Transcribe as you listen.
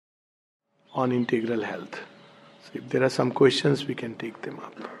on integral health. So if there are some questions, we can take them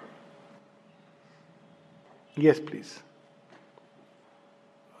up. Yes, please.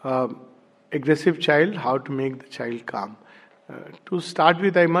 Aggressive child, how to make the child calm. To start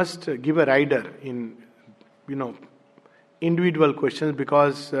with, I must give a rider in, individual questions,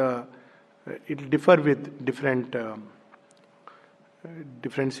 because it will differ with different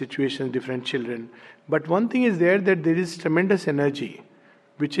situations, different children. But one thing is there, that there is tremendous energy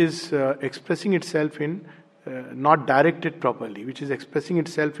which is expressing itself in not directed properly, which is expressing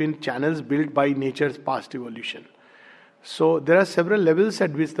itself in channels built by nature's past evolution. So there are several levels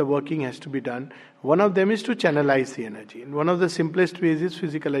at which the working has to be done. One of them is to channelize the energy. And one of the simplest ways is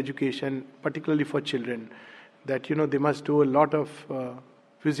physical education, particularly for children, that they must do a lot of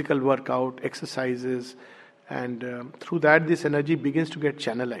physical workout, exercises, and through that this energy begins to get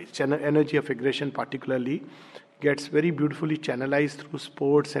channelized. Energy of aggression particularly gets very beautifully channelized through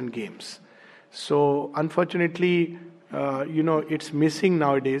sports and games. So unfortunately, it's missing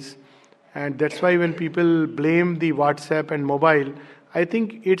nowadays. And that's why when people blame the WhatsApp and mobile, I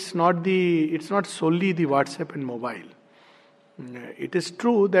think it's not solely the WhatsApp and mobile. It is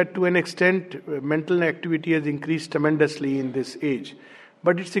true that to an extent mental activity has increased tremendously in this age,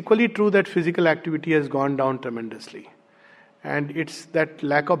 but it's equally true that physical activity has gone down tremendously. And it's that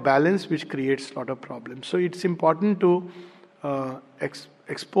lack of balance which creates a lot of problems. So it's important to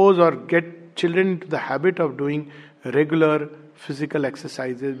expose or get children into the habit of doing regular physical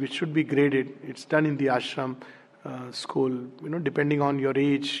exercises, which should be graded. It's done in the ashram school. Depending on your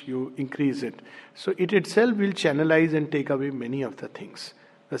age, you increase it. So it itself will channelize and take away many of the things.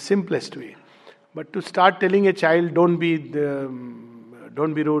 The simplest way. But to start telling a child, don't be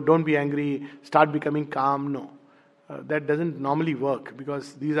rude, don't be angry, start becoming calm, no. That doesn't normally work,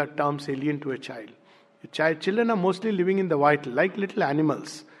 because these are terms alien to a child. Children are mostly living in the vital, like little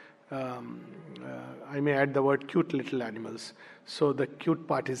animals. I may add the word cute little animals. So the cute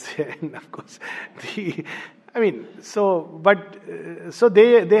part is there, and of course, they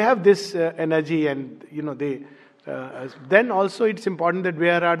have this energy, and they. Then also it's important that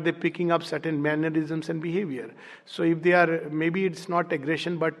where are they picking up certain mannerisms and behavior. So if they are, maybe it's not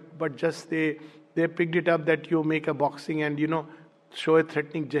aggression, but just they picked it up that you make a boxing and show a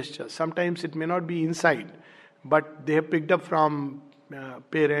threatening gesture. Sometimes it may not be inside, but they have picked up from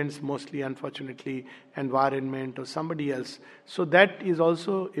parents, mostly unfortunately, environment or somebody else. So that is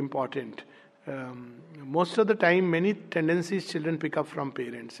also important. Most of the time, many tendencies children pick up from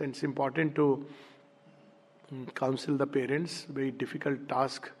parents, and it's important to counsel the parents. Very difficult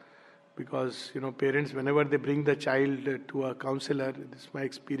task, because parents, whenever they bring the child to a counselor, this is my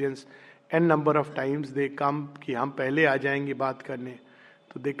experience, n number of times they come कि हम पहले आ जाएंगे बात करने.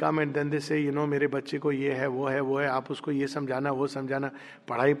 तो they come and then they say, मेरे बच्चे को ये है वो है आप उसको ये समझाना वो समझाना,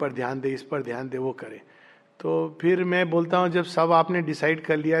 पढ़ाई पर ध्यान दे, इस पर ध्यान दे, वो करे. तो फिर मैं बोलता हूँ, जब सब आपने डिसाइड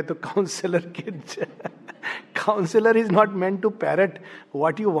कर लिया है तो counsellor is not meant to parrot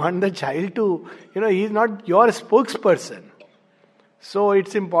what you want the child to, he is not your spokesperson. So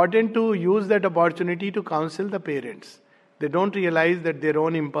it's important to use that opportunity to counsel the parents. They don't realize that their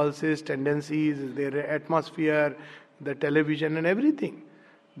own impulses, tendencies, their atmosphere, the television and everything.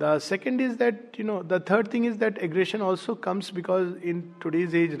 The second is that, the third thing is that aggression also comes because in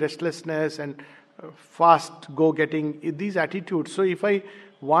today's age, restlessness and fast go-getting, these attitudes. So if I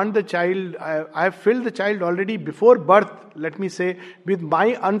want the child, I have filled the child already before birth, let me say, with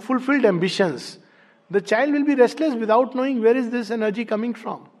my unfulfilled ambitions. The child will be restless without knowing where is this energy coming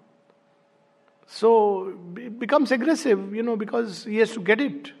from. So it becomes aggressive, because he has to get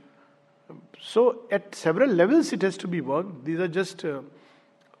it. So at several levels it has to be worked. These are just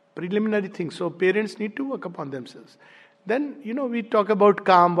preliminary things. So parents need to work upon themselves. Then, we talk about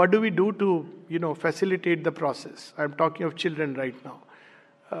calm. What do we do to, facilitate the process? I'm talking of children right now.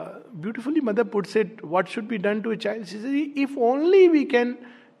 Beautifully, mother puts it, what should be done to a child? She says, if only we can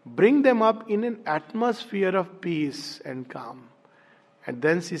bring them up in an atmosphere of peace and calm. And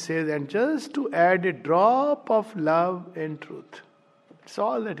then she says, and just to add a drop of love and truth. That's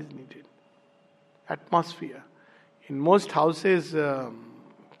all that is needed. Atmosphere. In most houses,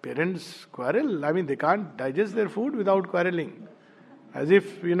 parents quarrel. They can't digest their food without quarreling. As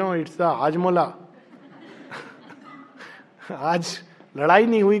if, it's the Hajmola. Aaj ladai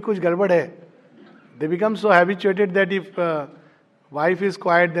nahi hui, kuch garbad hai. They become so habituated that if wife is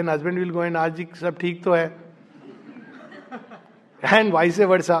quiet, then husband will go and aaj ji sab theek to hai. And vice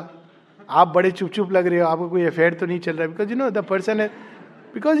versa. आप बड़े चुप चुप लग रहे हो, आपको कोई affair तो नहीं चल रहा है. Because the person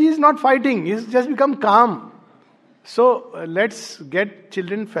because he is not fighting, he's just become calm. So let's get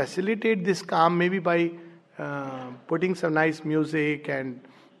children facilitate this calm maybe by putting some nice music and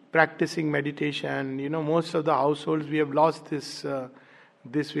practicing meditation. Most of the households, we have lost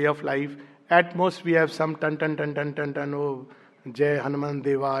this way of life. At most we have some ton वो जय हनुमान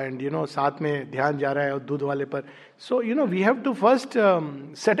देवा and साथ में ध्यान जा रहा है और दूध वाले पर. So we have to first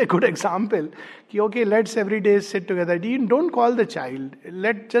set a good example कि okay let's every day sit together. You don't call the child,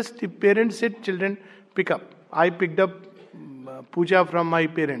 let just parents sit, children pick up. I picked up puja from my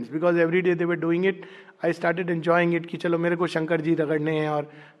parents because every day they were doing it. I started enjoying it कि चलो मेरे को शंकर जी रगड़ने हैं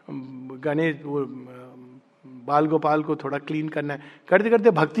और गणेश बाल गोपाल को थोड़ा क्लीन करना है. करते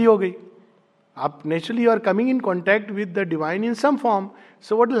करते भक्ति हो गई. आप naturally you are coming in contact with the divine in some form.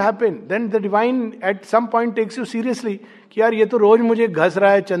 So what will happen? Then the divine at some point takes you seriously कि यार ये तो रोज मुझे घस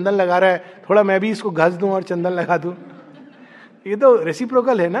रहा है, चंदन लगा रहा है, थोड़ा मैं भी इसको घस दूं और चंदन लगा दूं. ये तो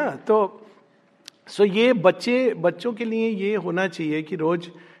रेसिप्रोकल है ना. तो ये बच्चों के लिए ये होना चाहिए कि रोज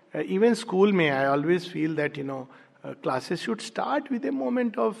इवन स्कूल में I always feel that classes should start with a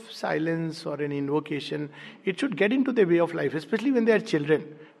moment of silence or an invocation. It should get into the way of life, especially when they are children.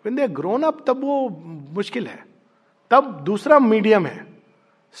 When they are grown up, तब वो मुश्किल है. तब दूसरा medium है.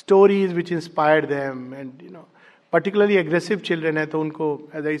 Stories which inspired them, and particularly aggressive children है तो उनको,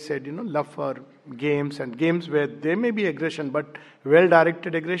 as I said, love for games, and games where there may be aggression but well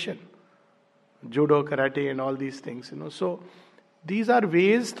directed aggression. Judo, karate and all these things, So these are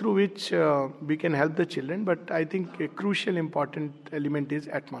ways through which we can help the children, but I think a crucial important element is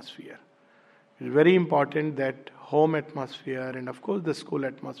atmosphere. It's very important that home atmosphere and of course the school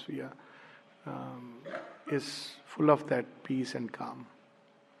atmosphere is full of that peace and calm.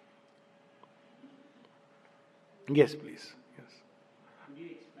 Yes, please. Yes. Could you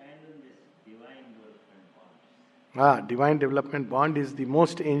expand on this divine development bond? Divine development bond is the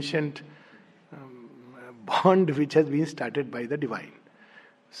most ancient bond which has been started by the divine.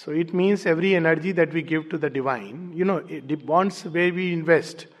 So it means every energy that we give to the divine, the bonds where we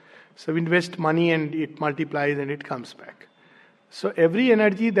invest. So we invest money and it multiplies and it comes back. So every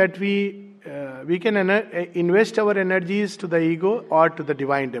energy that we can invest our energies to the ego or to the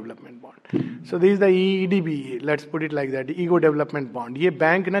divine development bond. So this is the EDB, let's put it like that, ego development bond. ये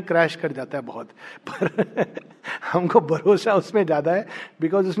bank ना crash कर जाता है बहुत, पर हमको भरोसा उसमें ज़्यादा है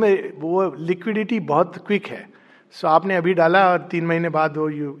बिकॉज उसमें वो लिक्विडिटी बहुत क्विक है. सो आपने अभी डाला और 3 महीने बाद वो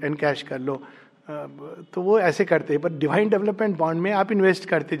यू एनकैश कर लो, तो वो ऐसे करते हैं. पर डिवाइन डेवलपमेंट बॉन्ड में आप इन्वेस्ट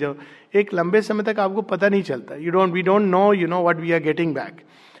करते जाओ, एक लंबे समय तक आपको पता नहीं चलता. We don't know what we are getting back.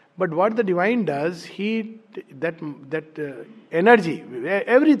 But what the divine does, that energy,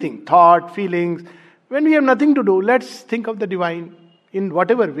 everything, thought, feelings, when we have nothing to do, let's think of the divine in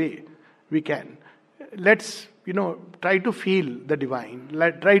whatever way we can. Let's, try to feel the divine.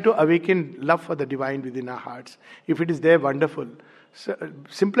 Try to awaken love for the divine within our hearts. If it is there, wonderful. So,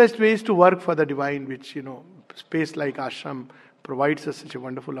 simplest way is to work for the divine, which, space like ashram provides us such a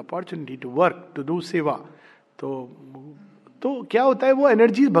wonderful opportunity to work, to do seva. तो क्या होता है, वो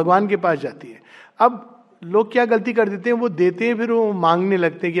energy भगवान के पास जाती है. अब लोग क्या गलती कर देते हैं, वो देते हैं फिर वो मांगने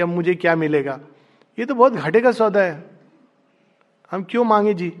लगते हैं कि अब मुझे क्या मिलेगा. ये तो बहुत घाटे का सौदा है, हम क्यों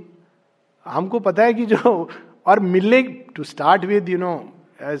मांगे जी. हमको पता है कि जो और मिलने, to start with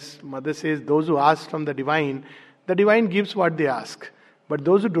as mother says, those who ask from the divine gives what they ask, but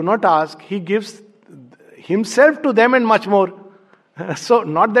those who do not ask, he gives himself to them and much more. So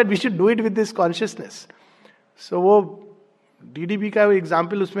not that we should do it with this consciousness. सो वो DDB का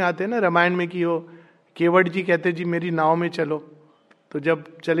example उसमें आते हैं ना रामायण में, कि वो केवट जी कहते जी मेरी नाव में चलो, तो जब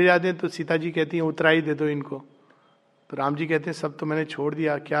चले जाते हैं तो सीता जी कहती हैं उतराई दे दो इनको. तो राम जी कहते हैं सब तो मैंने छोड़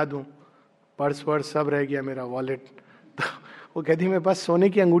दिया, क्या दूं, पर्स वर्स सब रह गया, मेरा वॉलेट. तो वो कहती है मेरे पास सोने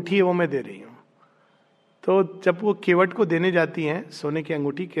की अंगूठी है, वो मैं दे रही हूँ. तो जब वो केवट को देने जाती हैं सोने की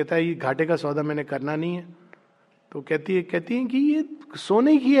अंगूठी, कहता है ये घाटे का सौदा मैंने करना नहीं है. तो कहती है कि ये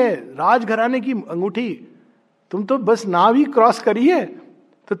सोने की है, राजघराने की अंगूठी, तुम तो बस नाव ही क्रॉस करी है,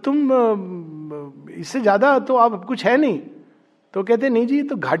 तो तुम इससे ज्यादा तो आप कुछ है नहीं. तो कहते नहीं जी,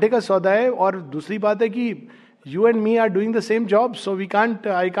 तो घाटे का सौदा है. और दूसरी बात है कि you and me are doing the same job, so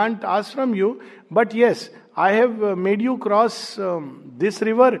I can't ask from you, but yes I have made you cross this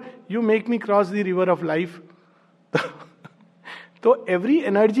river, you make me cross the river of life. तो every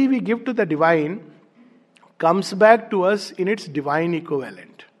energy we give to the divine comes back to us in its divine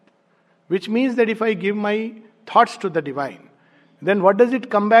equivalent, which means that if I give my thoughts to the divine, then what does it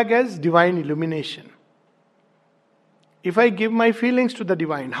come back as? Divine illumination. If I give my feelings to the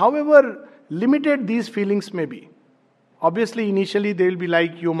divine, however limited these feelings may be, obviously initially they will be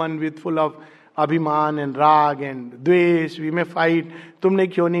like human with full of abhiman and rag and dvesh, we may fight, tumne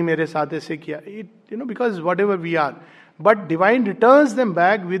kyun nahi mere saath aise kiya, because whatever we are, but divine returns them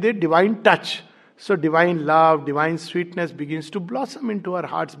back with a divine touch. So divine love, divine sweetness begins to blossom into our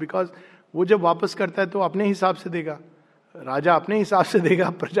hearts, because वो जब वापस करता है तो अपने हिसाब से देगा, राजा अपने हिसाब से देगा,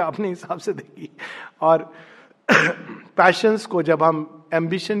 प्रजा अपने हिसाब से देगी. और पैशंस को जब हम,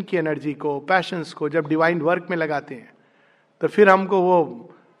 एम्बिशन की एनर्जी को, पैशंस को जब डिवाइन वर्क में लगाते हैं, तो फिर हमको वो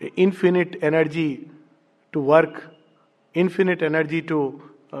infinite energy to work, infinite energy to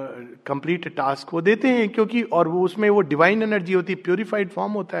complete task वो देते हैं. क्योंकि और वो उसमें वो डिवाइन एनर्जी होती है, प्योरीफाइड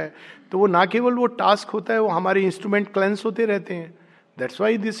फॉर्म होता है. तो वो ना केवल वो टास्क होता है, वो हमारे इंस्ट्रूमेंट क्लेंस होते रहते हैं. That's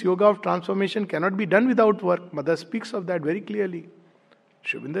why this yoga of transformation cannot be done without work. Mother speaks of that very clearly.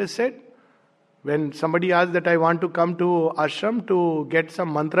 Sri Aurobindo said, when somebody asked that I want to come to ashram to get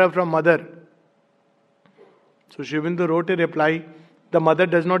some mantra from mother, so Sri Aurobindo wrote a reply, the mother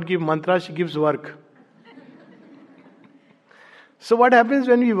does not give mantra, she gives work. So what happens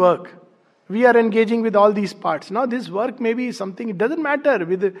when we work? We are engaging with all these parts. Now this work may be something, it doesn't matter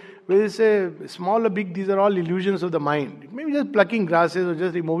whether it's a small or big, these are all illusions of the mind. It may be just plucking grasses or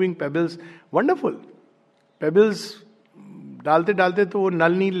just removing pebbles. Wonderful. Pebbles डालते डालते तो वो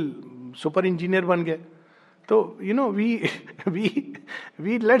नल नील super engineer बन गए. तो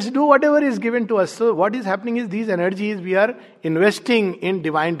we let's do whatever is given to us. So what is happening is these energies we are investing in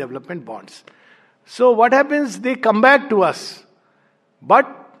divine development bonds. So what happens? They come back to us,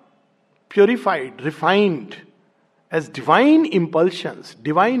 but purified, refined as divine impulsions,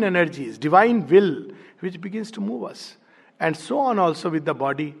 divine energies, divine will, which begins to move us. And so on also with the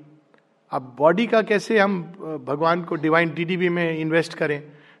body. अब body का कैसे हम भगवान को divine DDB में invest करें,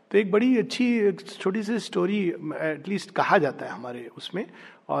 तो एक बड़ी अच्छी छोटी सी स्टोरी एटलीस्ट कहा जाता है हमारे उसमें,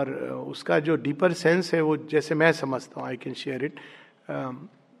 और उसका जो डीपर सेंस है वो जैसे मैं समझता हूँ, I can share it.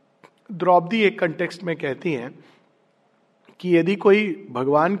 Draupadi एक कंटेक्स्ट में कहती हैं कि यदि कोई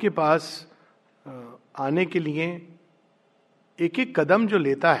भगवान के पास आने के लिए एक एक कदम जो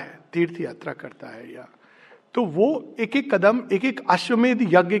लेता है, तीर्थ यात्रा करता है, या तो वो एक एक कदम एक एक अश्वमेध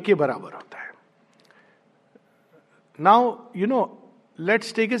यज्ञ के बराबर होता है. Now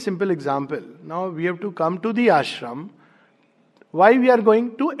let's take a simple example. Now we have to come to the ashram. Why we are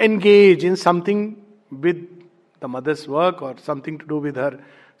going to engage in something with the mother's work or something to do with her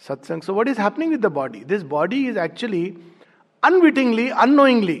satsang. So what is happening with the body? This body is actually unwittingly,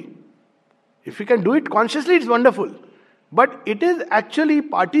 unknowingly. If we can do it consciously, it's wonderful. But it is actually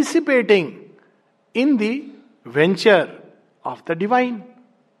participating in the venture of the divine.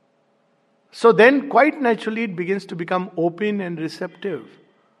 So then quite naturally it begins to become open and receptive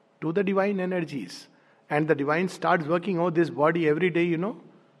to the divine energies. And the divine starts working, oh, this body every day,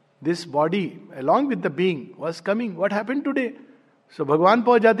 this body along with the being was coming. What happened today? So भगवान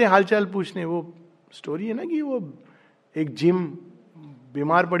पहुंच जाते हैं हालचाल पूछने. वो story है ना कि वो एक जिम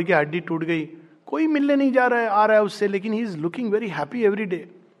बीमार पड़ के हड्डी टूट गई, कोई मिलने नहीं जा रहा है, आ रहा है उससे, लेकिन he is looking very happy every day.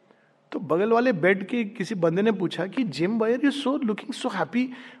 तो बगल वाले बेड के किसी बंदे ने पूछा कि Jim why are you so looking so happy?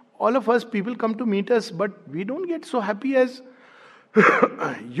 All of us, people come to meet us, but we don't get so happy as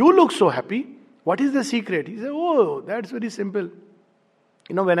you look so happy. What is the secret? He said, oh, that's very simple.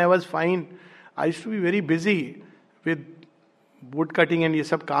 When I was fine, I used to be very busy with wood cutting and ये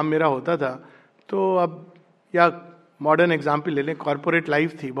सब काम मेरा होता था. तो अब या modern example ले लें, कॉर्पोरेट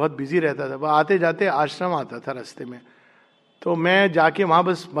लाइफ थी, बहुत बिजी रहता था. वह आते जाते आश्रम आता था रास्ते में, तो मैं जाके वहाँ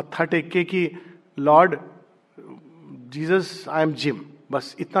बस मत्था टेक के कि Lord Jesus I am Jim,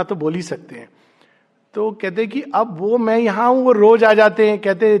 बस इतना तो बोल ही सकते हैं. तो कहते कि अब वो मैं यहाँ हूँ, वो रोज आ जाते हैं,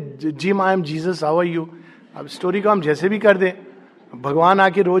 कहते Jim I am Jesus how are you. अब स्टोरी को हम जैसे भी कर दें, भगवान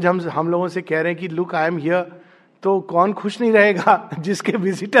आके रोज हम लोगों से कह रहे हैं कि लुक आई एम हियर, तो कौन खुश नहीं रहेगा जिसके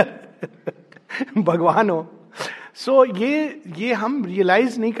विजिटर भगवान हो. सो ये हम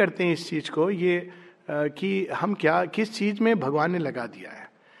रियलाइज नहीं करते हैं इस चीज को, ये कि हम क्या किस चीज में भगवान ने लगा दिया है.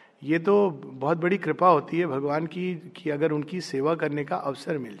 ये तो बहुत बड़ी कृपा होती है भगवान की कि अगर उनकी सेवा करने का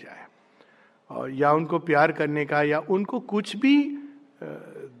अवसर मिल जाए, और या उनको प्यार करने का, या उनको कुछ भी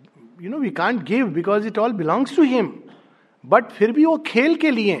we can't give because it all belongs to him, but फिर भी वो खेल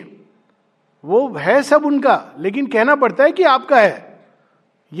के लिए वो है सब उनका, लेकिन कहना पड़ता है कि आपका है.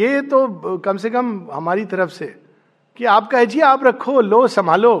 ये तो कम से कम हमारी तरफ से कि आपका है जी, आप रखो, लो,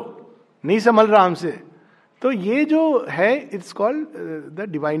 संभालो, नहीं संभल रहा हमसे. तो ये जो है, it's called the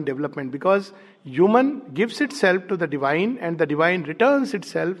divine development, because human gives it self to the divine and the divine returns it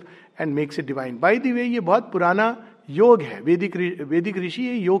self and makes it divine. By the way, ये बहुत पुराना योग है. वैदिक ऋषि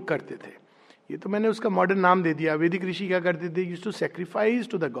ये योग करते थे. ये तो मैंने उसका मॉडर्न नाम दे दिया. वैदिक ऋषि क्या करते थे? Used to sacrifice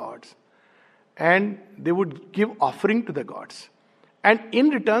to the gods and they would give offering to the gods, and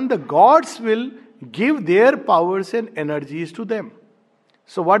in return the gods will give their powers and energies to them.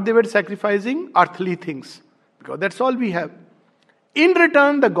 So what they were sacrificing? Earthly things, because that's all we have. In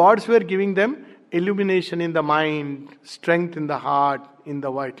return, the gods were giving them illumination in the mind, strength in the heart, in the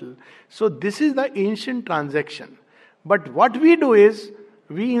vital. So this is the ancient transaction. But what we do is,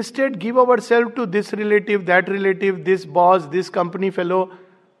 we instead give ourselves to this relative, this boss, this company fellow.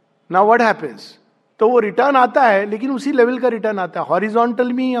 Now what happens? तो वो return आता है, लेकिन उसी level का return आता है.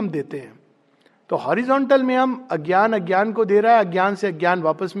 Horizontal में ही हम देते हैं. तो हॉरिजॉन्टल में हम अज्ञान को दे रहा है, अज्ञान से अज्ञान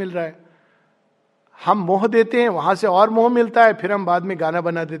वापस मिल रहा है. हम मोह देते हैं, वहां से और मोह मिलता है, फिर हम बाद में गाना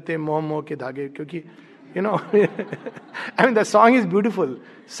बना देते हैं मोह के धागे, क्योंकि you know I mean the song is beautiful,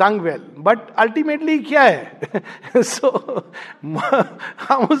 sung well, but ultimately क्या है? सो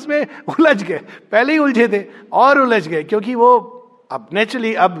हम उसमें उलझ गए, पहले ही उलझे थे और उलझ गए, क्योंकि वो अब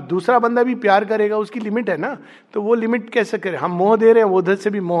नेचुरली अब दूसरा बंदा भी प्यार करेगा, उसकी लिमिट है ना, तो वो लिमिट कैसे करे? हम मोह दे रहे हैं, वो उधर से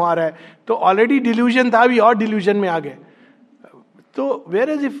भी मोह आ रहा है, तो ऑलरेडी डिल्यूजन था, अभी और डिल्यूजन में आ गए. तो where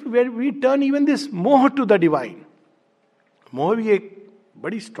is if where we turn even this मोह टू द डिवाइन. मोह भी एक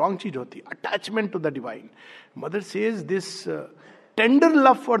बड़ी स्ट्रांग चीज होती है, attachment to the divine. Mother says this tender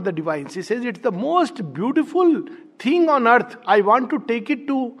love for the divine. She says it's the most beautiful thing on earth. I want to take it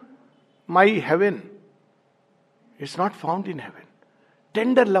to my heaven. It's not found in heaven.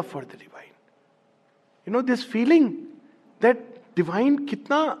 Tender love for the divine. You know this feeling that divine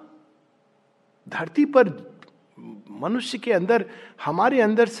कितना धरती पर मनुष्य के अंदर, हमारे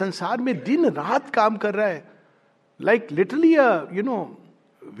अंदर, संसार में दिन रात काम कर रहा है. Like literally you know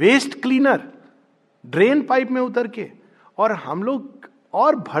waste cleaner, drain pipe में उतर के, और हम लोग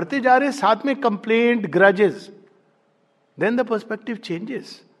और भरते जा रहे, साथ में complaint, grudges. Then the perspective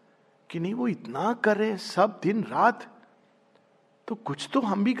changes कि नहीं, वो इतना कर रहे हैं सब दिन रात, तो कुछ तो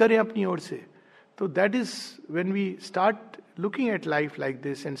हम भी करें अपनी ओर से. तो that is when we start looking at life like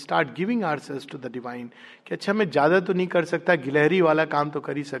this and start giving ourselves to the divine. कि अच्छा, मैं ज्यादा तो नहीं कर सकता, गिलहरी वाला काम तो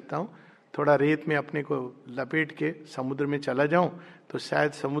कर ही सकता हूं, थोड़ा रेत में अपने को लपेट के समुद्र में चला जाऊं, तो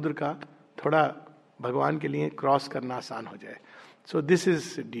शायद समुद्र का थोड़ा भगवान के लिए क्रॉस करना आसान हो जाए. So this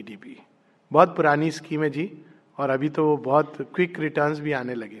is DDP. बहुत पुरानी स्कीम है जी, और अभी तो वो बहुत क्विक रिटर्न्स भी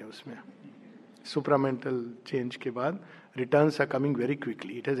आने लगे हैं उसमें. सुप्रामेंटल चेंज के बाद returns are coming very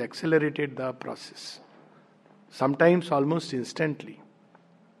quickly. It has accelerated the process, sometimes almost instantly.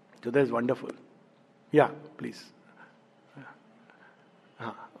 So that is wonderful. Yeah, please.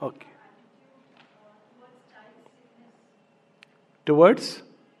 Okay. Towards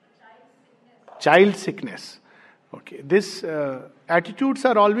child sickness. Okay. This attitudes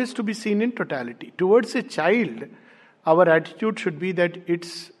are always to be seen in totality. Towards a child, our attitude should be that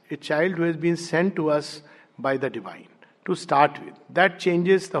it's a child who has been sent to us by the divine. To start with, that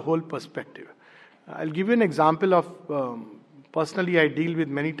changes the whole perspective. I'll give you an example of personally I deal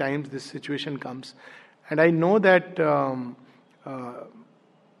with many times this situation comes, and I know that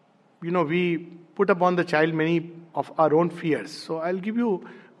we put upon the child many of our own fears. So I'll give you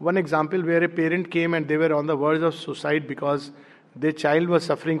one example where a parent came and they were on the verge of suicide because their child was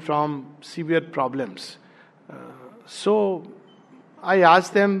suffering from severe problems. So I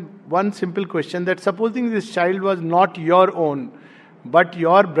asked them one simple question, that supposing this child was not your own, but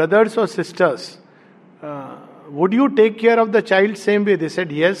your brothers or sisters, would you take care of the child same way? They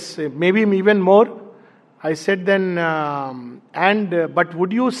said yes, maybe even more. I said then, but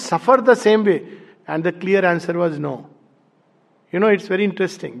would you suffer the same way? And the clear answer was no. You know, it's very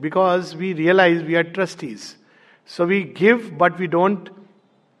interesting because we realize we are trustees. So we give, but we don't,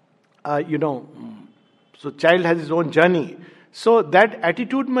 so child has his own journey. So that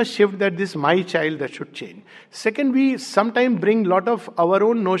attitude must shift, that this my child, that should change. Second, we sometimes bring lot of our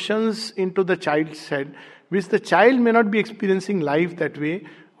own notions into the child's head, which the child may not be experiencing life that way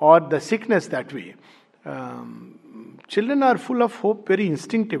or the sickness that way. Children are full of hope very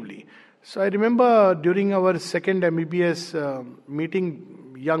instinctively. So I remember during our second MBBS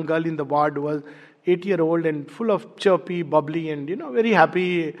meeting, young girl in the ward was 8-year-old and full of chirpy, bubbly and very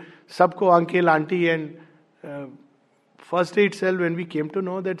happy. Sabko uncle, auntie, and first day itself, when we came to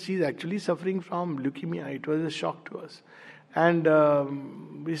know that she is actually suffering from leukemia, it was a shock to us. And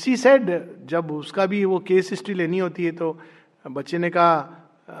she said, जब उसका भी वो case history लेनी होती है, तो बच्चे ने कहा,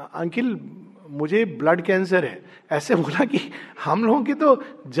 अंकिल मुझे ब्लड कैंसर है. ऐसे बोला कि हम लोगों की तो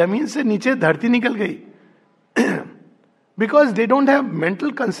जमीन से नीचे धरती निकल गई. Because they don't have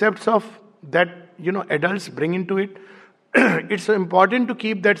mental concepts of that, adults bring into it. It's important to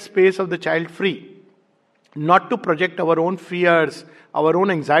keep that space of the child free. Not to project our own fears, our own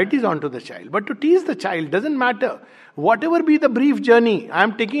anxieties onto the child, but to tease the child. Doesn't matter. Whatever be the brief journey, I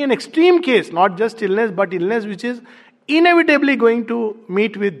am taking an extreme case, not just illness, but illness which is inevitably going to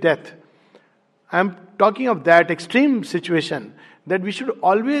meet with death. I am talking of that extreme situation, that we should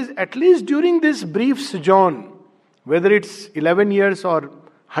always, at least during this brief sojourn, whether it's 11 years or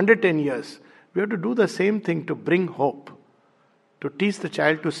 110 years, We have to do the same thing to bring hope, to teach the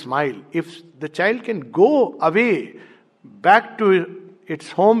child to smile. If the child can go away back to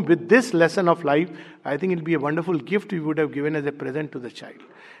its home with this lesson of life, I think it'll be a wonderful gift we would have given as a present to the child.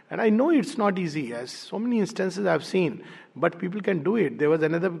 And I know it's not easy, as so many instances I've seen, but people can do it. There was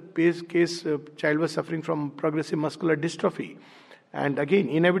another case, a child was suffering from progressive muscular dystrophy, and again,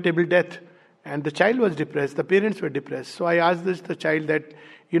 inevitable death. And the child was depressed, the parents were depressed. So I asked the child that,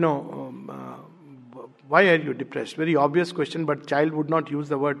 why are you depressed? Very obvious question, but child would not use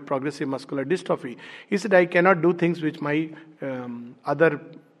the word progressive muscular dystrophy. He said, I cannot do things which my other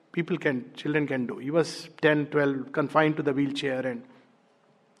children can do. He was 10, 12, confined to the wheelchair, and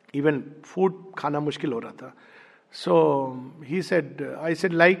even food khana mushkil ho raha tha. So he said,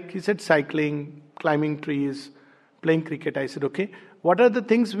 he said cycling, climbing trees, playing cricket. I said, okay, what are the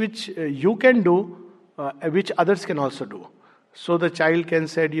things which you can do, which others can also do? So the child can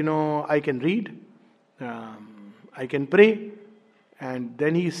said, I can read, I can pray. And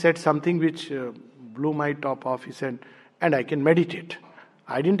then he said something which blew my top off. He said, and I can meditate.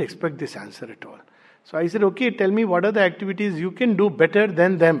 I didn't expect this answer at all. So I said, okay, tell me what are the activities you can do better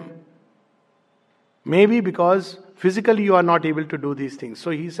than them? Maybe because physically you are not able to do these things.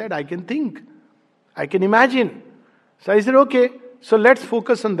 So he said, I can think, I can imagine. So I said, okay, so let's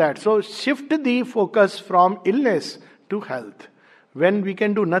focus on that. So shift the focus from illness to health. When we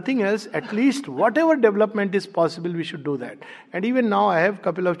can do nothing else, at least whatever development is possible, we should do that. And even now I have a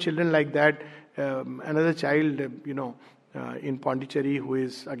couple of children like that. Another child, in Pondicherry, who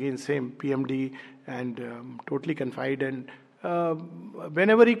is again same PMD and totally confined. And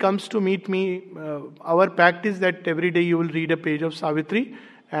whenever he comes to meet me, our pact is that every day you will read a page of Savitri,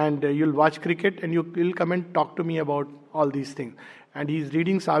 and you'll watch cricket, and you will come and talk to me about all these things. And he's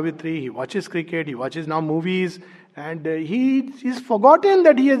reading Savitri, he watches cricket, he watches now movies, and he's forgotten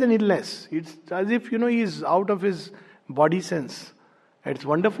that he has an illness. It's as if, he's out of his body sense. It's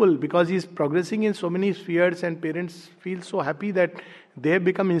wonderful because he's progressing in so many spheres, and parents feel so happy that they have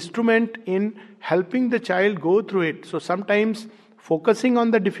become instrument in helping the child go through it. So sometimes focusing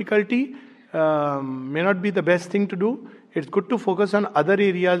on the difficulty may not be the best thing to do. It's good to focus on other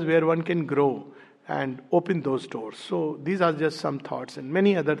areas where one can grow and open those doors. So these are just some thoughts, and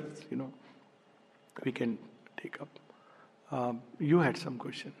many others, we can take up. You had some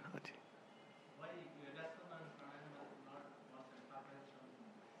question, Haji.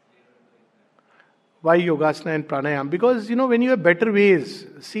 Why Yogasana and Pranayama? Because, when you have better ways,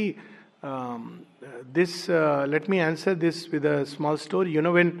 see, let me answer this with a small story.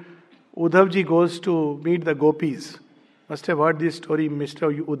 When Uddhavji goes to meet the gopis, must have heard this story.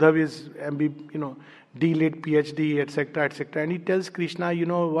 Mr. Uddhav is D-Lit, PhD, etc., etc. And he tells Krishna,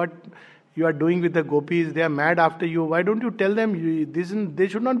 what you are doing with the gopis, they are mad after you. Why don't you tell them they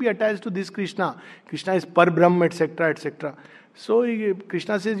should not be attached to this Krishna. Krishna is Parbrahm, etc., etc. So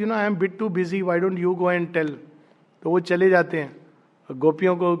Krishna says, I am a bit too busy. Why don't you go and tell? तो वो चले जाते हैं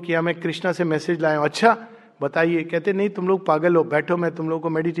गोपियों को कि हमें कृष्णा से मैसेज लाए. अच्छा बताइए. कहते नहीं, तुम लोग पागल हो, बैठो, मैं तुम लोगों को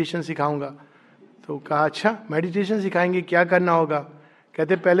मेडिटेशन सिखाऊंगा. तो कहा अच्छा मेडिटेशन सिखाएंगे, क्या करना होगा?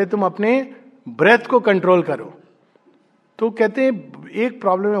 कहते पहले तुम अपने ब्रेथ को कंट्रोल करो. तो कहते एक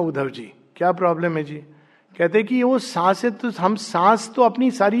प्रॉब्लम है उद्धव जी. क्या प्रॉब्लम है जी? कहते कि वो सांस है, तो हम सांस तो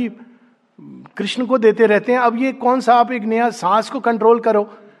अपनी सारी कृष्ण को देते रहते हैं. अब ये कौन सा आप एक नया सांस को कंट्रोल करो?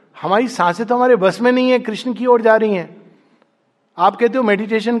 हमारी सांसें तो हमारे बस में नहीं है, कृष्ण की ओर जा रही हैं. आप कहते हो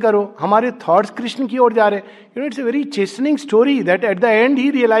मेडिटेशन करो, हमारे थॉट्स कृष्ण की ओर जा रहे हैं. It's a very chastening story that at the end he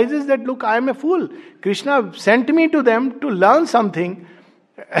realises that look I am a fool. Krishna sent me to them to learn something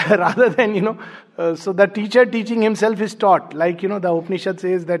rather than, so the teacher teaching himself is taught. Like, the Upanishad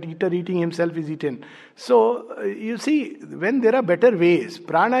says that eater eating himself is eaten. So, you see, when there are better ways,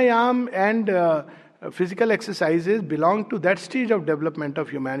 pranayam and physical exercises belong to that stage of development of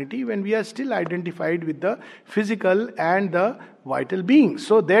humanity when we are still identified with the physical and the vital being.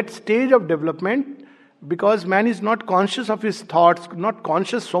 So, that stage of development, because man is not conscious of his thoughts, not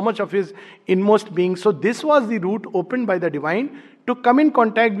conscious so much of his inmost being. So, this was the route opened by the divine to come in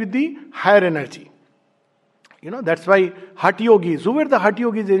contact with the higher energy. That's why Hatha Yogis, who were the Hatha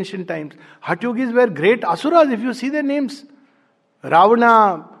Yogis in ancient times? Hatha Yogis were great asuras, if you see their names.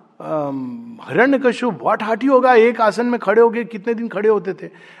 Ravana, Hiranyakashipu, what Hatha Yoga, एक आसन में खड़े होके कितने दिन खड़े होते थे.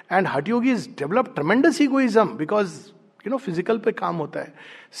 And Hatha Yogis developed tremendous egoism because, physical पे काम होता है.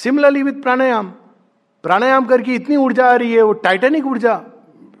 Similarly with pranayam. प्राणायाम करके इतनी ऊर्जा आ रही है, वो टाइटैनिक ऊर्जा.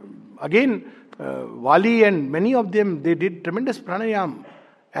 Again, Wali and many of them, they did tremendous pranayam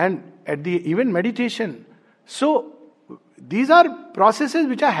and at the even meditation. So these are processes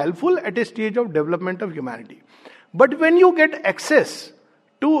which are helpful at a stage of development of humanity. But when you get access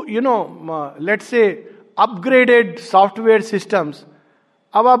to, let's say, upgraded software systems.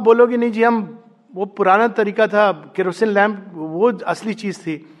 अब आप बोलोगे नहीं जी, हम वो पुराना तरीका था, kerosene lamp वो असली चीज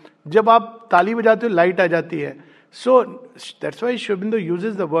थी, जब आप ताली बजाते हो लाइट आ जाती है. So that's why Sri Aurobindo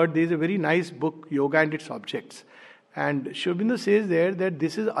uses the word. There is a very nice book, Yoga and its Objects, and Sri Aurobindo says there that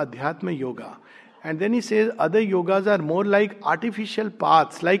this is Adhyatma Yoga. And then he says other yogas are more like artificial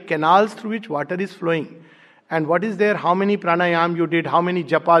paths, like canals through which water is flowing. And what is there? How many pranayam you did, how many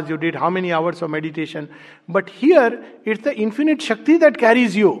japas you did, how many hours of meditation. But here, it's the infinite Shakti that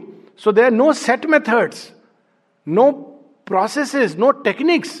carries you. So there are no set methods, no processes, no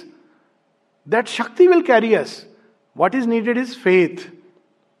techniques. That Shakti will carry us. What is needed is faith,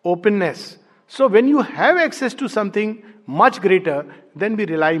 openness. So when you have access to something much greater, then we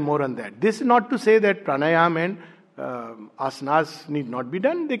rely more on that. This is not to say that pranayam and asanas need not be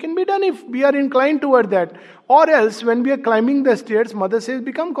done. They can be done if we are inclined toward that. Or else, when we are climbing the stairs, Mother says,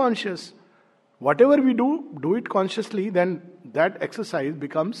 become conscious. Whatever we do it consciously, then that exercise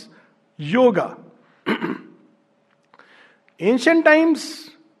becomes yoga. Ancient times,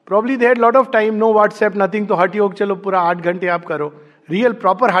 probably they had a lot of time, no WhatsApp, nothing, to hot yoga, chalo pura 8 ghante aap karo. Real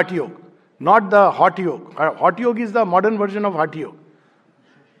proper hot yoga, not the hot yoga. Hot yoga is the modern version of hot yoga.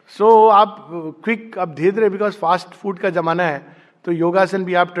 So आप quick, अब धीरे धीरे, because fast food का जमाना है, तो योगासन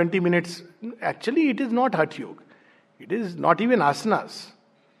भी आप 20 minutes. Actually it is not hatha yoga, it is not even asanas.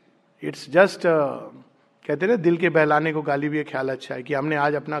 It's just कहते हैं ना, दिल के बहलाने को गाली भी एक ख्याल अच्छा है कि हमने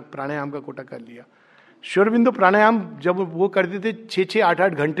आज अपना प्राणायाम का कोटा कर लिया. श्री अरविंदो प्राणायाम जब वो करते थे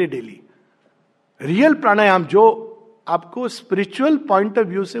 6-8 घंटे डेली, रियल प्राणायाम जो आपको स्पिरिचुअल पॉइंट ऑफ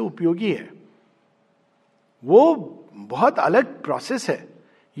व्यू से उपयोगी है, वो बहुत अलग प्रोसेस है.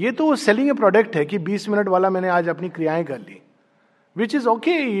 ये तो सेलिंग ए प्रोडक्ट है कि 20 मिनट वाला मैंने आज अपनी क्रियाएं कर ली, which is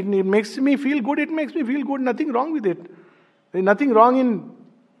okay, it makes me feel good, it makes me feel good, nothing wrong with it, nothing wrong in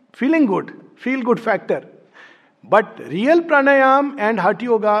feeling good, feel good factor. But real pranayam and hatha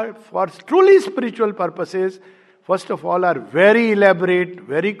yoga for truly spiritual purposes, first of all, are very elaborate,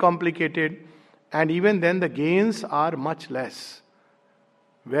 very complicated, and even then the gains are much less.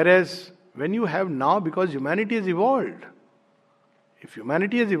 Whereas when you have now, because humanity has evolved, if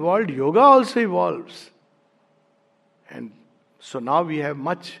humanity has evolved, yoga also evolves. And so now we have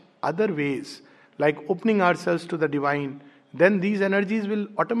much other ways, like opening ourselves to the divine. Then these energies will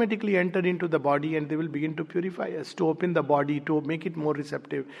automatically enter into the body and they will begin to purify us, to open the body, to make it more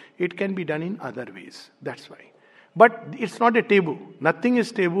receptive. It can be done in other ways. That's why. But it's not a taboo. Nothing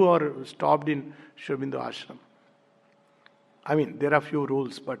is taboo or stopped in Sri Aurobindo ashram. I mean, there are few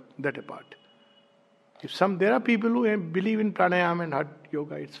rules, but that apart. There are people who believe in pranayam and hatha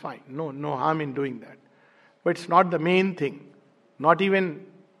yoga, it's fine. No harm in doing that. But it's not the main thing. Not even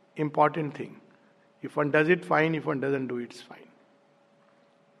important thing. If one does it, fine. If one doesn't do it, it's fine.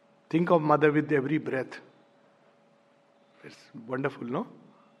 Think of mother with every breath. It's wonderful, no?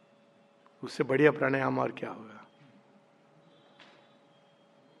 उससे बढ़िया प्राणायाम और क्या होगा?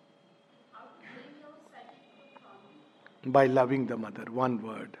 By loving the mother, one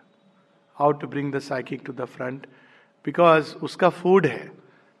word. How to bring the psychic to the front? Because उसका food है.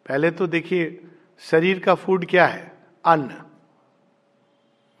 पहले तो देखिए, शरीर का फूड क्या है? अन्न.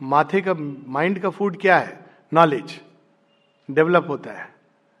 माथे का, माइंड का फूड क्या है? नॉलेज, डेवलप होता है.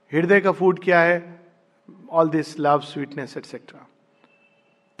 हृदय का फूड क्या है? All this love, sweetness etcetera.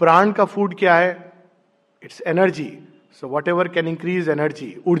 प्राण का फूड क्या है? It's energy. So what ever can increase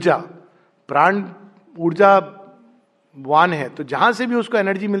energy, ऊर्जा. प्राण ऊर्जा वान है, तो जहां से भी उसको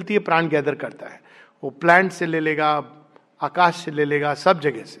एनर्जी मिलती है प्राण गैदर करता है. वो प्लांट से ले लेगा, आकाश से ले लेगा, सब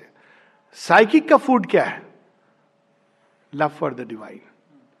जगह से. साइकिक का फूड क्या है? Love for the divine.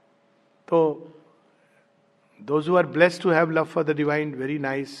 तो those who are blessed to have love for the divine, very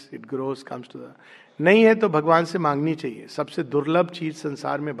nice, it grows, comes to the. नहीं है तो भगवान से मांगनी चाहिए. सबसे दुर्लभ चीज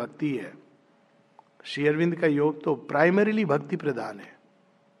संसार में भक्ति है. श्री अरविंद का योग तो प्राइमरीली भक्ति प्रदान है.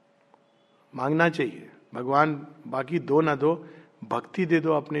 मांगना चाहिए भगवान, बाकी दो ना दो, भक्ति दे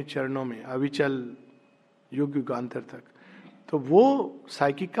दो अपने चरणों में अविचल युग युगांतर तक. तो वो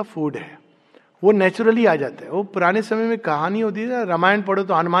साइकिक का फूड है, वो नेचुरली आ जाता है. वो पुराने समय में कहानी होती है, रामायण पढ़ो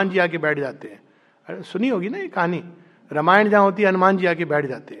तो हनुमान जी आके बैठ जाते हैं. अरे सुनी होगी ना ये कहानी, रामायण जहां होती है हनुमान जी आके बैठ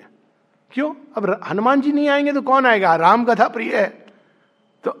जाते हैं. क्यों? अब हनुमान जी नहीं आएंगे तो कौन आएगा? राम कथा प्रिय है.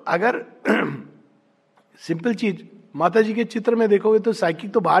 तो अगर सिंपल चीज, माता जी के चित्र में देखोगे तो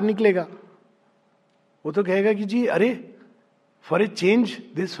साइकिक तो बाहर निकलेगा. वो तो कहेगा कि जी अरे, for a change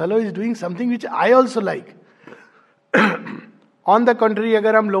this fellow is doing something which I also like. On the country,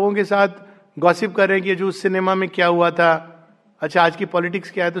 अगर हम लोगों के साथ गॉसिप कर रहे हैं कि जो उस सिनेमा में क्या हुआ था, अच्छा आज की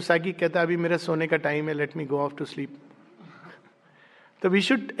पॉलिटिक्स क्या है, तो साइकिक कहता है अभी मेरा सोने का टाइम है, let me go of to sleep. So we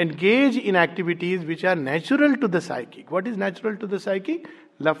should engage in activities which are natural to the psychic. What is natural to the psychic?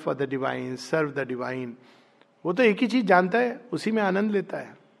 Love for the divine, serve the divine. वो तो एक ही चीज जानता है, उसी में आनंद लेता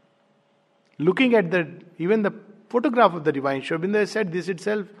है. Looking at even the photograph of the divine, Sri Aurobindo has said this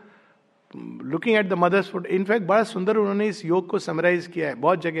itself. Looking at the mother's photo, in fact बड़ा सुंदर उन्होंने इस योग को समराइज किया है.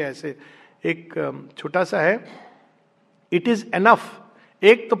 बहुत जगह ऐसे एक छोटा सा है, इट इज एनफ.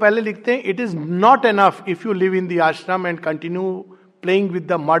 एक तो पहले लिखते हैं, it is not enough if you live in the आश्रम and continue playing with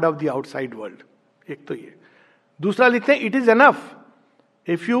the mud of the outside world. एक तो ये. दूसरा लिखते हैं, it is enough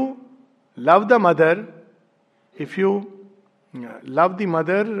if you love the mother, if you love the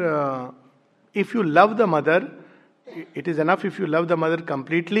mother, if you love the mother, it is enough if you love the mother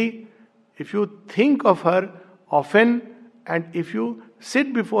completely, if you think of her often, and if you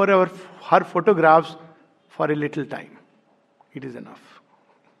sit before her photographs for a little time, it is enough.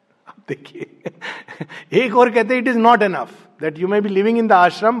 अब देखिए, एक और कहते हैं, it is not enough that you may be living in the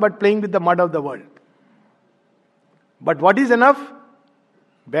ashram but playing with the mud of the world. But what is enough?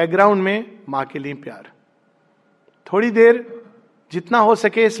 Background में माँ के लिए प्यार, थोड़ी देर जितना हो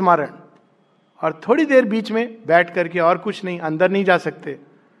सके स्मरण, और थोड़ी देर बीच में बैठ करके, और कुछ नहीं. अंदर नहीं जा सकते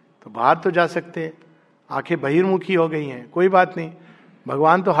तो बाहर तो जा सकते हैं. आंखें बहिर्मुखी हो गई हैं, कोई बात नहीं,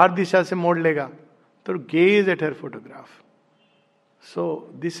 भगवान तो हर दिशा से मोड़ लेगा. तो gaze at her photograph.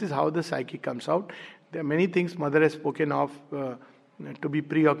 So this is how the psychic comes out. There are many things mother has spoken of, to be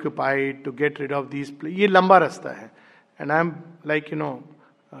preoccupied, to get rid of this. ये लंबा रास्ता है, and I am like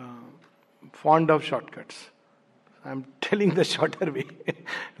fond of shortcuts. I'm telling the shorter way.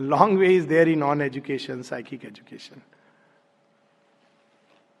 Long way is there in non-education, psychic education.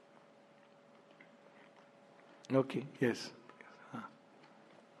 Okay, yes.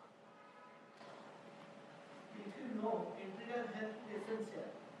 If you know integral health is essential,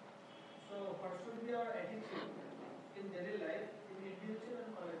 so what should be our attitude in daily life, in individual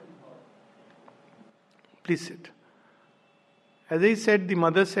and collective thought? Please sit. As I said, the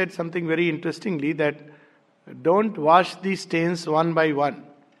mother said something very interestingly, that don't wash the stains one by one.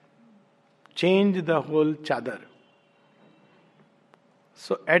 Change the whole chadar.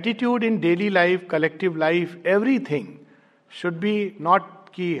 So attitude in daily life, collective life, everything should be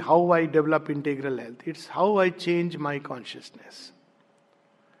not ki how I develop integral health. It's how I change my consciousness.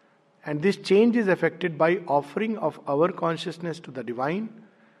 And this change is affected by offering of our consciousness to the divine.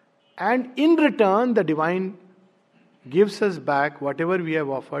 And in return, the divine gives us back whatever we have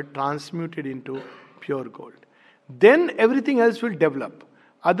offered, transmuted into pure gold. Then everything else will develop.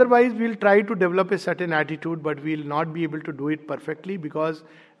 Otherwise, we'll try to develop a certain attitude, but we'll not be able to do it perfectly because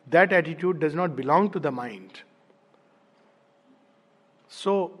that attitude does not belong to the mind.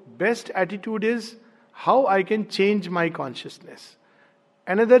 So, best attitude is how I can change my consciousness.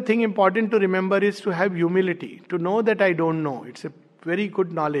 Another thing important to remember is to have humility, to know that I don't know. It's a very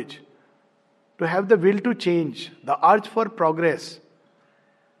good knowledge. To have the will to change, the urge for progress.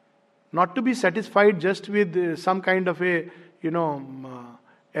 Not to be satisfied just with some kind of a,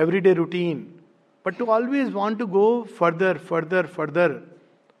 everyday routine, but to always want to go further, further, further,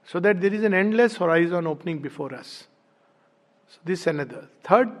 so that there is an endless horizon opening before us. So this is another.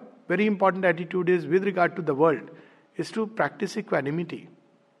 Third, very important attitude is with regard to the world, is to practice equanimity.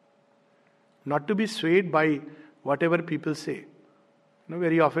 Not to be swayed by whatever people say.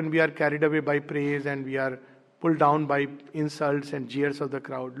 Very often we are carried away by praise and we are pulled down by insults and jeers of the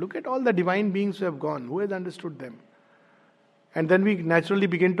crowd. Look at all the divine beings who have gone. Who has understood them? And then we naturally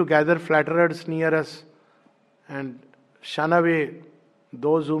begin to gather flatterers near us and shun away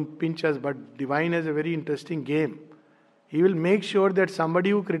those who pinch us. But divine has a very interesting game. He will make sure that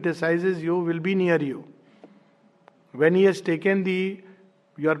somebody who criticizes you will be near you when he has taken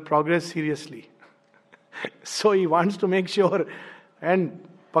your progress seriously. So he wants to make sure. And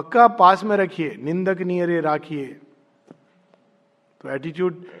पक्का पास में रखिए, निंदक नियरे राखिए. तो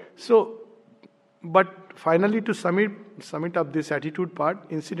attitude. So but finally to sum up this attitude part,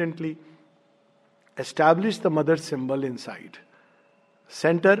 incidentally establish the mother symbol inside.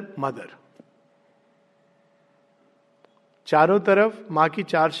 Centre mother. चारों तरफ माँ की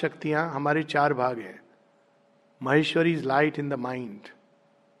चार शक्तियां, हमारे चार भाग हैं. Maheshwari is light in the mind,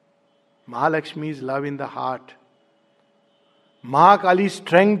 Mahalakshmi is love in the heart, Mahakali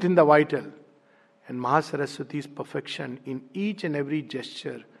strength in the vital, and Mahasaraswati is perfection in each and every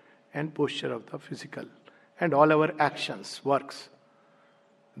gesture and posture of the physical and all our actions, works.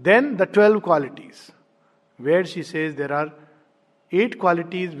 Then the 12 qualities, where she says there are 8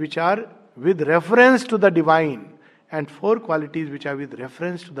 qualities which are with reference to the divine and 4 qualities which are with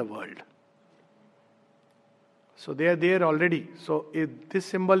reference to the world. So they are there already. So if this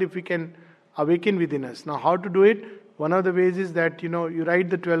symbol, if we can awaken within us. Now how to do it? one of the ways is that, you write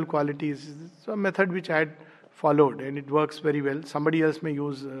the 12 qualities. It's a method which I had followed and it works very well. Somebody else may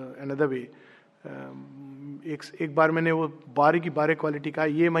use another way. एक बार मैंने वो 12 की 12 quality का,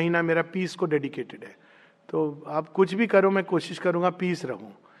 ये महीना मेरा piece को dedicated है, तो आप कुछ भी करो मैं कोशिश करूंगा पीस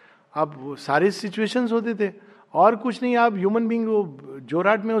रहूं. अब वो सारे सिचुएशंस होते थे और कुछ नहीं, आप ह्यूमन बीइंग, वो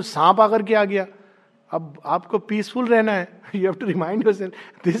जोराट में वो सांप आकर के आ गया, अब आपको पीसफुल रहना है. You have to remind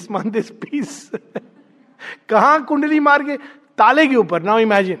yourself this month is peace. कहां कुंडली मार के ताले के ऊपर. Now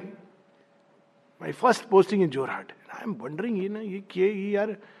imagine my first posting in Jorhat, I am wondering ये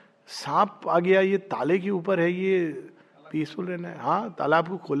यार सांप आ गया, ये ताले के ऊपर है, ये पीसफुल रहना है. हाँ, ताला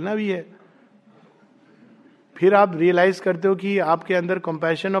आपको खोलना भी है. फिर आप रियलाइज करते हो कि आपके अंदर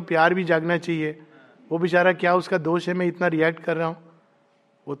कंपैशन और प्यार भी जागना चाहिए. वो बेचारा क्या उसका दोष है मैं इतना रिएक्ट कर रहा हूं?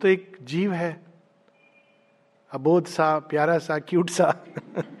 वो तो एक जीव है, अबोध सा, प्यारा सा, क्यूट सा.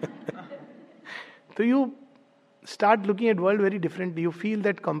 तो you start looking at world very differently. You feel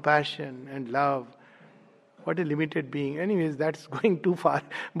that compassion and love. What a limited being. Anyways, that's going too far.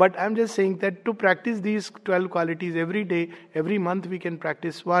 But I'm just saying that to practice these 12 qualities every day, every month we can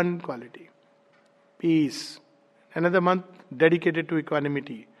practice one quality. Peace. Another month dedicated to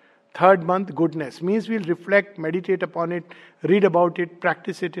equanimity. Third month, goodness. Means we'll reflect, meditate upon it, read about it,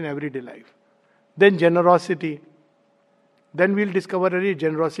 practice it in everyday life. Then generosity. Then we'll discover अरे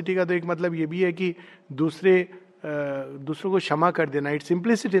generosity का तो एक मतलब ये भी है कि दूसरों को क्षमा कर देना. It's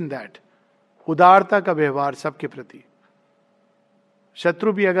simplicity in that. उदारता का व्यवहार सबके प्रति.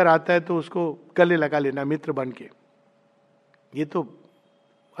 शत्रु भी अगर आता है तो उसको गले लगा लेना मित्र बन के. ये तो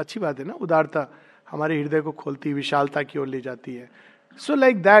अच्छी बात है ना. उदारता हमारे हृदय को खोलती, विशालता की ओर ले जाती है. So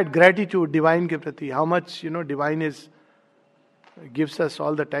like that gratitude divine के प्रति. How much divine is gives us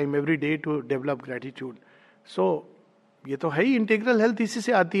all the time every day to develop gratitude. सो ये तो है ही. इंटीग्रल हेल्थ इसी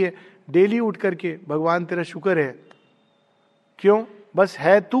से आती है. डेली उठ करके भगवान तेरा शुक्र है. क्यों? बस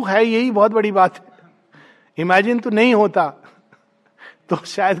है, तू है, यही बहुत बड़ी बात है. इमेजिन तू नहीं होता तो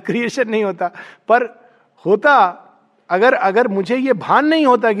शायद क्रिएशन नहीं होता. पर होता, अगर मुझे ये भान नहीं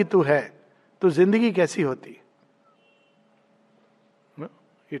होता कि तू है तो जिंदगी कैसी होती.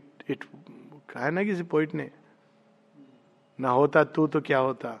 इट कहा ना किसी पोइट ने, ना होता तू तो क्या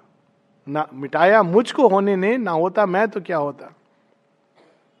होता, ना मिटाया मुझको होने ने, ना होता मैं तो क्या होता.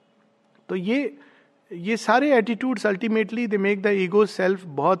 तो ये सारे attitudes ultimately they make the ego self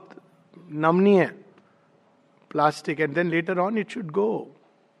बहुत नमनीय, plastic, and then later on it should go.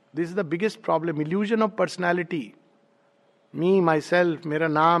 This is the biggest problem, illusion of personality. Me, my self, मेरा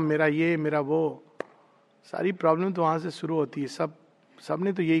नाम, मेरा ये, मेरा वो. सारी प्रॉब्लम तो वहां से शुरू होती है.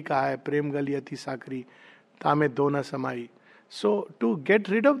 सबने तो यही कहा है, प्रेम गलियती साकरी तामे दो न समाई. So to get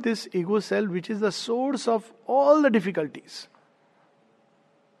rid of this ego self, which is the source of all the difficulties,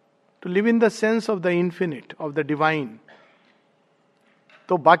 to live in the sense of the infinite, of the divine,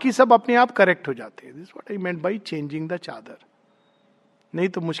 तो बाकी सब अपने आप करेक्ट हो जाते हैं. This is what I meant by changing the चादर. नहीं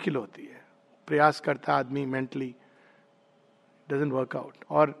तो मुश्किल होती है. प्रयास करता आदमी mentally, doesn't work out,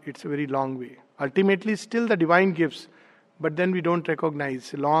 or it's a very long way. Ultimately still the divine gives, but then we don't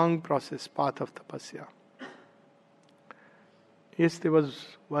recognize. Long process, path of tapasya. Yes, there was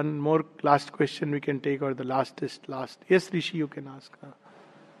one more last question we can take, or the last. Yes, Rishi, you can ask.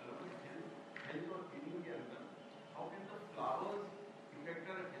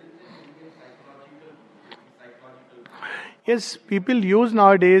 Yes, people use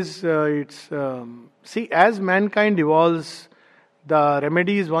nowadays, see, as mankind evolves, the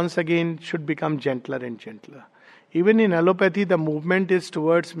remedies once again should become gentler and gentler. Even in allopathy, the movement is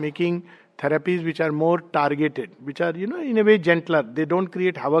towards making therapies which are more targeted, which are, in a way gentler. They don't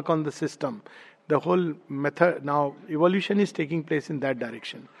create havoc on the system. The whole method, now evolution is taking place in that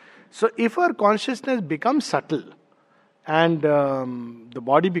direction. So if our consciousness becomes subtle and the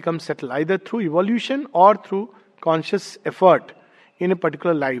body becomes subtle, either through evolution or through conscious effort in a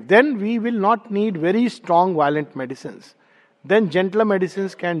particular life, then we will not need very strong, violent medicines. Then gentler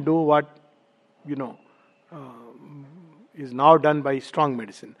medicines can do what, is now done by strong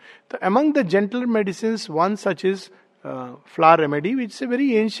medicine. So among the gentler medicines, one such is flower remedy, which is a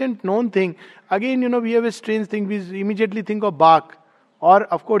very ancient known thing. Again, we have a strange thing. We immediately think of Bach, or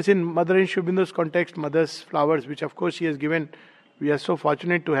of course in Mother in Sri Aurobindo's context, Mother's flowers, which of course she has given. We are so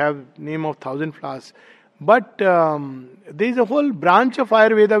fortunate to have name of 1,000 flowers. But there is a whole branch of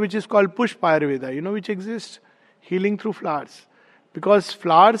Ayurveda which is called Pushpa Ayurveda, which exists, healing through flowers. Because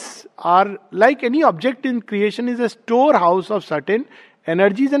flowers are, like any object in creation, is a storehouse of certain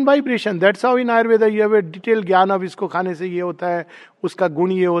energies and vibration. That's how in Ayurveda you have a detailed ज्ञान of इसको खाने से ये होता है, उसका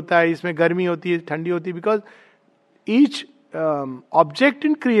गुण ये होता है, इसमें गर्मी होती है, ठंडी होती है. Because each object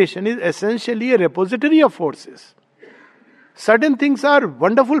in creation is essentially a repository of forces. Certain things are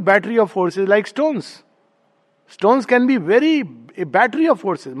wonderful battery of forces like stones. Stones can be a battery of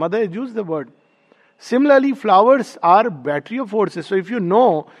forces. Mother has used the word. Similarly, flowers are battery of forces. So if you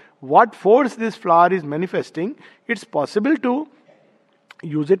know what force this flower is manifesting, it's possible to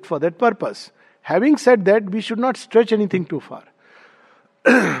use it for that purpose. Having said that, we should not stretch anything too far.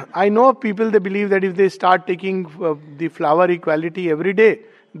 I know of people, they believe that if they start taking the flower equality every day,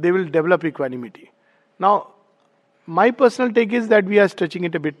 they will develop equanimity. Now, my personal take is that we are stretching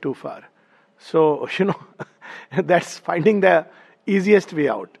it a bit too far. So, that's finding the easiest way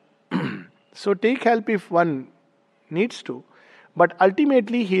out. So take help if one needs to. But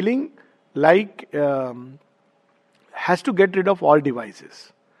ultimately, healing has to get rid of all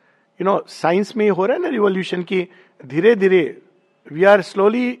devices. Science में हो रहा है ना revolution की, धीरे धीरे we are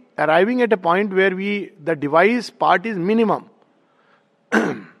slowly arriving at a point where the device part is minimum.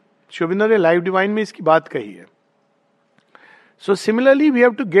 शोभिंदर ने live divine में इसकी बात कही है. So similarly, we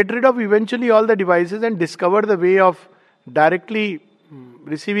have to get rid of eventually all the devices and discover the way of directly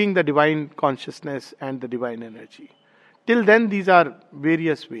receiving the divine consciousness and the divine energy. Till then, these are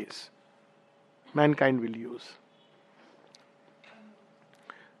various ways mankind will use.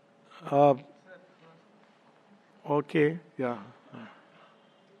 Okay, yeah.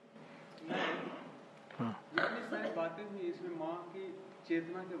 जितनी सारी बातें हुई इसमें माँ की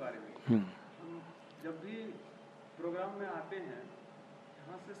चेतना के बारे में, हम जब भी प्रोग्राम में आते हैं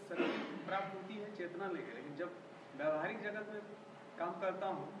यहाँ से शक्ति प्राप्त होती है चेतना लेके, लेकिन जब व्यावहारिक जगत में काम करता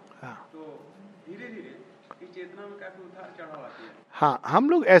हूँ तो धीरे धीरे इस चेतना में काफी उतार चढ़ाव आती है. हाँ, हम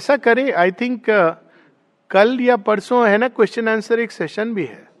लोग ऐसा करें. आई थिंक कल या परसों है ना क्वेश्चन आंसर एक सेशन भी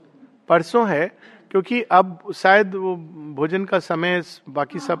है. परसों है क्योंकि अब शायद वो भोजन का समय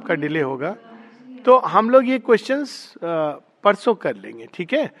बाकी सब का डिले होगा, तो हम लोग ये क्वेश्चंस परसों कर लेंगे.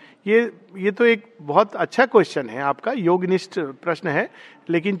 ठीक है. ये तो एक बहुत अच्छा क्वेश्चन है आपका, योगनिष्ठ प्रश्न है.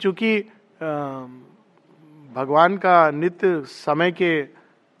 लेकिन चूंकि भगवान का नित्य समय के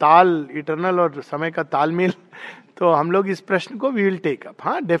ताल, इटर्नल और समय का तालमेल, तो हम लोग इस प्रश्न को वी विल टेक अप.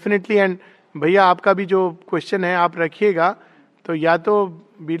 हाँ, डेफिनेटली. एंड भैया आपका भी जो क्वेश्चन है आप रखिएगा, तो या तो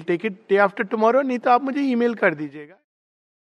we'll take it day after tomorrow, नहीं तो आप मुझे ईमेल कर दीजिएगा.